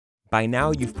By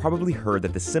now, you've probably heard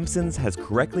that The Simpsons has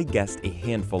correctly guessed a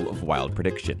handful of wild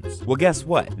predictions. Well, guess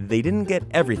what? They didn't get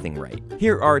everything right.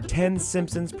 Here are 10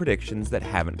 Simpsons predictions that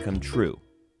haven't come true.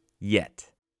 Yet.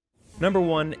 Number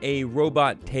 1, a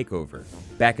robot takeover.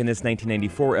 Back in this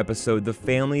 1994 episode, the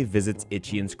family visits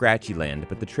Itchy and Scratchy Land,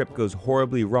 but the trip goes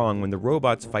horribly wrong when the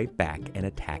robots fight back and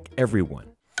attack everyone.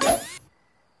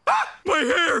 My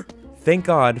hair! Thank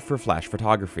God for flash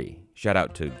photography. Shout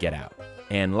out to Get Out.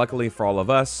 And luckily for all of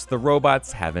us, the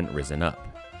robots haven't risen up.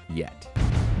 Yet.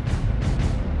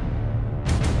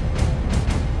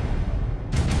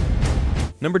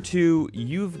 Number 2,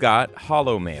 you've got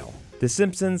Hollow Mail. The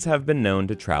Simpsons have been known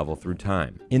to travel through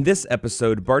time. In this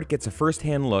episode, Bart gets a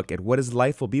first-hand look at what his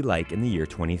life will be like in the year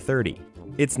 2030.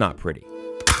 It's not pretty.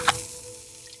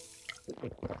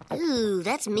 Ooh,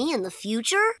 that's me in the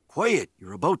future? Quiet,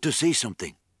 you're about to say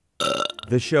something.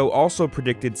 The show also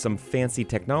predicted some fancy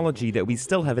technology that we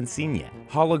still haven't seen yet.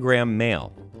 Hologram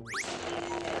mail.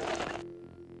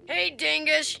 Hey,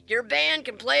 Dingus, your band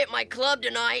can play at my club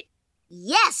tonight.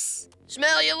 Yes!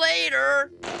 Smell you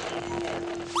later.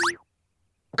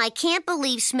 I can't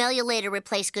believe smell you later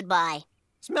replaced goodbye.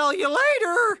 Smell you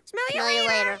later! Smell you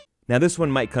later. Now this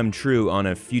one might come true on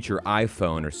a future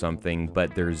iPhone or something,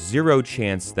 but there's zero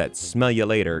chance that smell you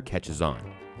later catches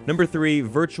on. Number 3,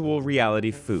 virtual reality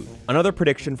food. Another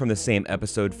prediction from the same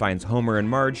episode finds Homer and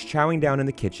Marge chowing down in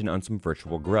the kitchen on some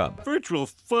virtual grub. Virtual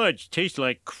fudge tastes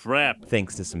like crap.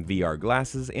 Thanks to some VR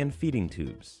glasses and feeding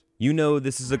tubes. You know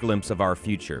this is a glimpse of our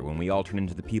future when we all turn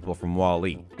into the people from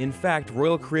Wall-E. In fact,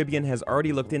 Royal Caribbean has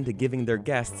already looked into giving their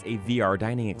guests a VR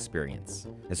dining experience.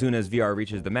 As soon as VR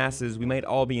reaches the masses, we might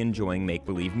all be enjoying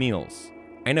make-believe meals.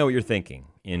 I know what you're thinking.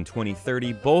 In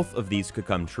 2030, both of these could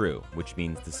come true, which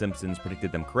means The Simpsons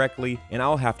predicted them correctly, and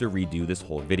I'll have to redo this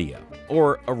whole video.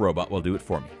 Or a robot will do it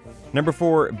for me. Number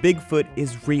 4, Bigfoot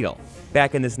is real.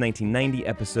 Back in this 1990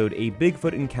 episode, a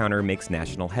Bigfoot encounter makes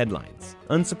national headlines.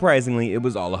 Unsurprisingly, it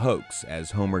was all a hoax, as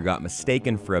Homer got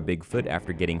mistaken for a Bigfoot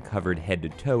after getting covered head to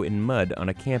toe in mud on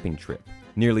a camping trip.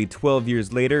 Nearly 12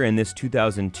 years later, in this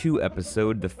 2002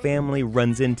 episode, the family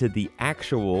runs into the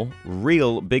actual,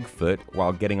 real Bigfoot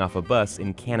while getting off a bus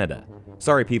in Canada.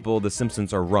 Sorry people, The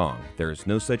Simpsons are wrong. There's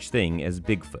no such thing as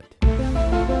Bigfoot.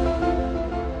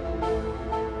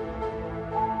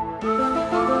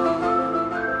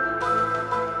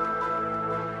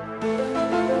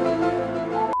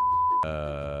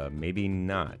 Maybe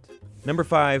not. Number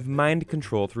 5, mind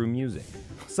control through music.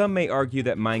 Some may argue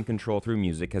that mind control through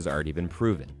music has already been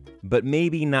proven, but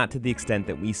maybe not to the extent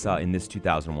that we saw in this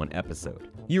 2001 episode.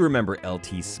 You remember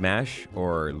LT Smash,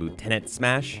 or Lieutenant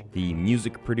Smash, the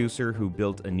music producer who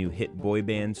built a new hit boy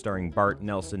band starring Bart,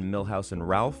 Nelson, Milhouse, and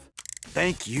Ralph?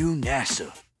 Thank you,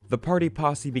 NASA. The party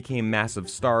posse became massive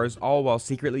stars, all while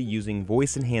secretly using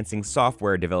voice-enhancing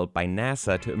software developed by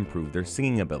NASA to improve their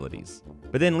singing abilities.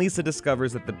 But then Lisa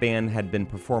discovers that the band had been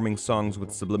performing songs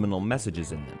with subliminal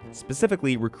messages in them,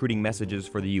 specifically recruiting messages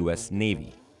for the US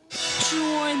Navy.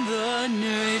 Join the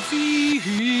Navy.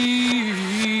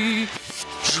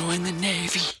 Join the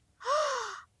Navy.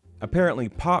 Apparently,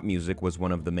 pop music was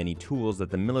one of the many tools that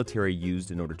the military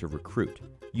used in order to recruit.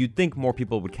 You'd think more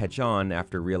people would catch on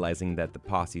after realizing that the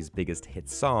posse's biggest hit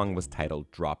song was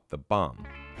titled Drop the Bomb.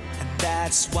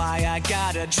 That's why I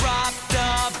gotta drop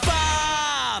the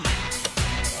bomb!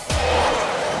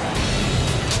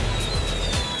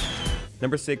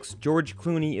 Number 6, George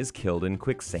Clooney is killed in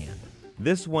quicksand.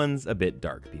 This one's a bit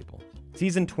dark, people.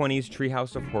 Season 20's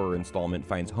Treehouse of Horror installment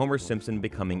finds Homer Simpson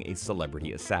becoming a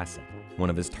celebrity assassin. One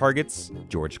of his targets,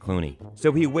 George Clooney.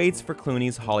 So he waits for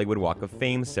Clooney's Hollywood Walk of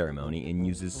Fame ceremony and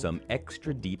uses some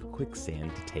extra deep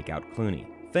quicksand to take out Clooney.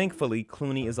 Thankfully,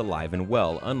 Clooney is alive and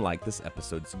well, unlike this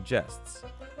episode suggests.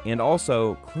 And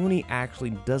also, Clooney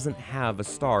actually doesn't have a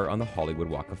star on the Hollywood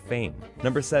Walk of Fame.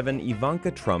 Number 7, Ivanka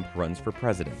Trump runs for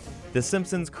president. The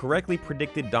Simpsons correctly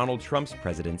predicted Donald Trump's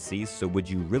presidency, so would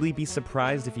you really be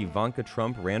surprised if Ivanka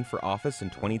Trump ran for office in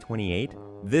 2028?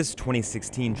 This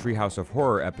 2016 Treehouse of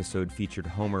Horror episode featured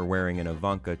Homer wearing an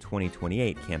Ivanka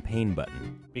 2028 campaign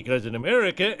button. Because in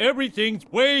America, everything's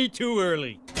way too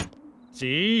early.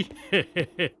 See?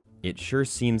 It sure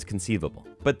seems conceivable.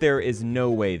 But there is no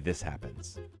way this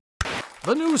happens.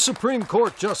 The new Supreme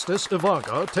Court Justice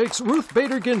Ivanka takes Ruth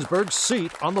Bader Ginsburg's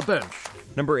seat on the bench.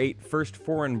 Number 8, first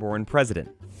foreign-born president.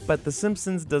 But The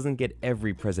Simpsons doesn't get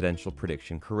every presidential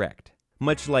prediction correct.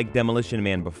 Much like Demolition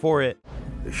Man before it,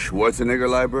 The Schwarzenegger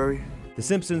Library? The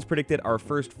Simpsons predicted our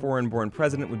first foreign-born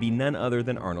president would be none other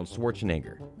than Arnold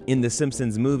Schwarzenegger. In the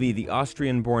Simpsons movie, the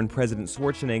Austrian-born President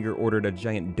Schwarzenegger ordered a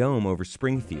giant dome over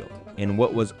Springfield. And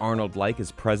what was Arnold like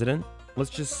as president? let's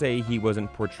just say he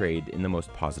wasn't portrayed in the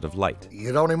most positive light.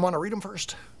 You don't even want to read them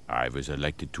first? I was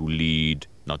elected to lead,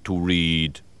 not to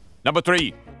read. Number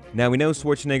 3. Now, we know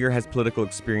Schwarzenegger has political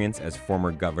experience as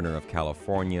former governor of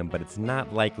California, but it's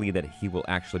not likely that he will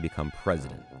actually become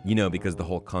president. You know, because the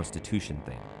whole Constitution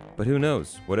thing. But who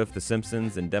knows? What if The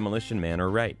Simpsons and Demolition Man are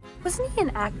right? Wasn't he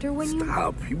an actor when you...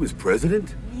 Stop. He was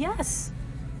president? Yes.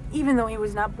 Even though he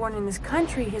was not born in this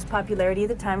country, his popularity at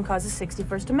the time caused the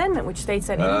 61st Amendment, which states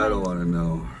that... I don't want to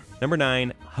know. Number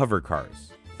 9, hover cars.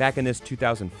 Back in this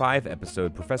 2005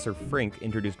 episode, Professor Frink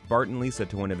introduced Bart and Lisa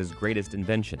to one of his greatest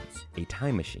inventions, a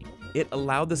time machine. It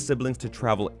allowed the siblings to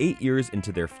travel 8 years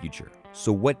into their future.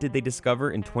 So what did they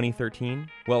discover in 2013?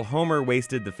 Well, Homer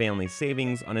wasted the family's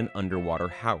savings on an underwater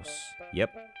house.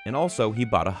 Yep, and also he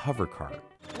bought a hover car.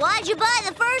 Why'd you buy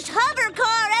the first hover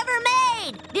car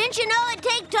ever made? Didn't you know it'd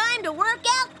take time to work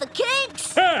out the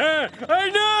kinks? I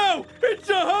know! It's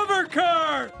a hover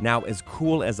car! Now, as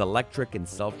cool as electric and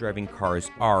self-driving cars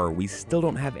are, we still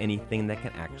don't have anything that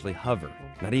can actually hover.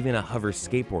 Not even a hover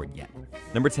skateboard yet.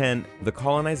 Number 10, the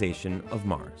colonization of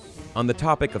Mars. On the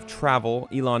topic of travel,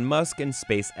 Elon Musk and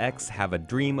SpaceX have a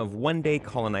dream of one day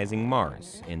colonizing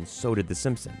Mars, and so did The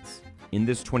Simpsons. In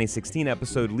this 2016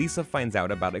 episode, Lisa finds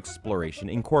out about Exploration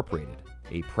Incorporated,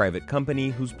 a private company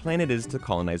whose plan it is to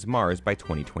colonize Mars by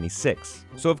 2026.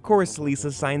 So of course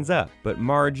Lisa signs up, but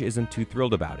Marge isn't too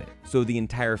thrilled about it, so the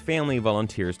entire family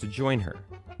volunteers to join her.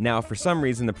 Now, for some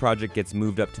reason, the project gets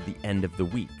moved up to the end of the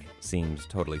week. Seems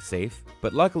totally safe,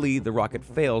 but luckily the rocket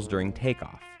fails during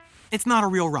takeoff. It's not a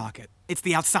real rocket. It's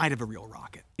the outside of a real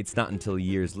rocket. It's not until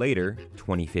years later,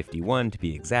 2051 to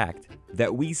be exact,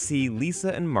 that we see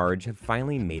Lisa and Marge have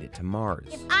finally made it to Mars.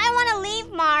 If I want to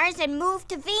leave Mars and move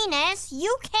to Venus,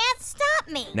 you can't stop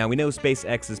me. Now, we know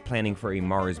SpaceX is planning for a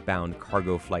Mars-bound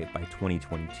cargo flight by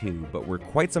 2022, but we're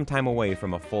quite some time away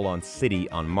from a full-on city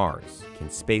on Mars. Can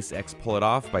SpaceX pull it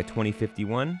off by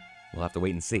 2051? We'll have to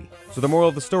wait and see. So the moral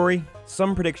of the story,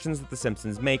 some predictions that The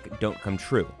Simpsons make don't come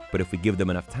true, but if we give them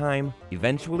enough time,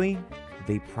 eventually,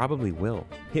 they probably will.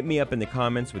 Hit me up in the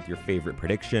comments with your favorite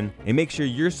prediction, and make sure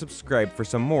you're subscribed for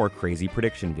some more crazy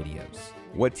prediction videos.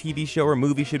 What TV show or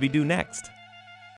movie should we do next?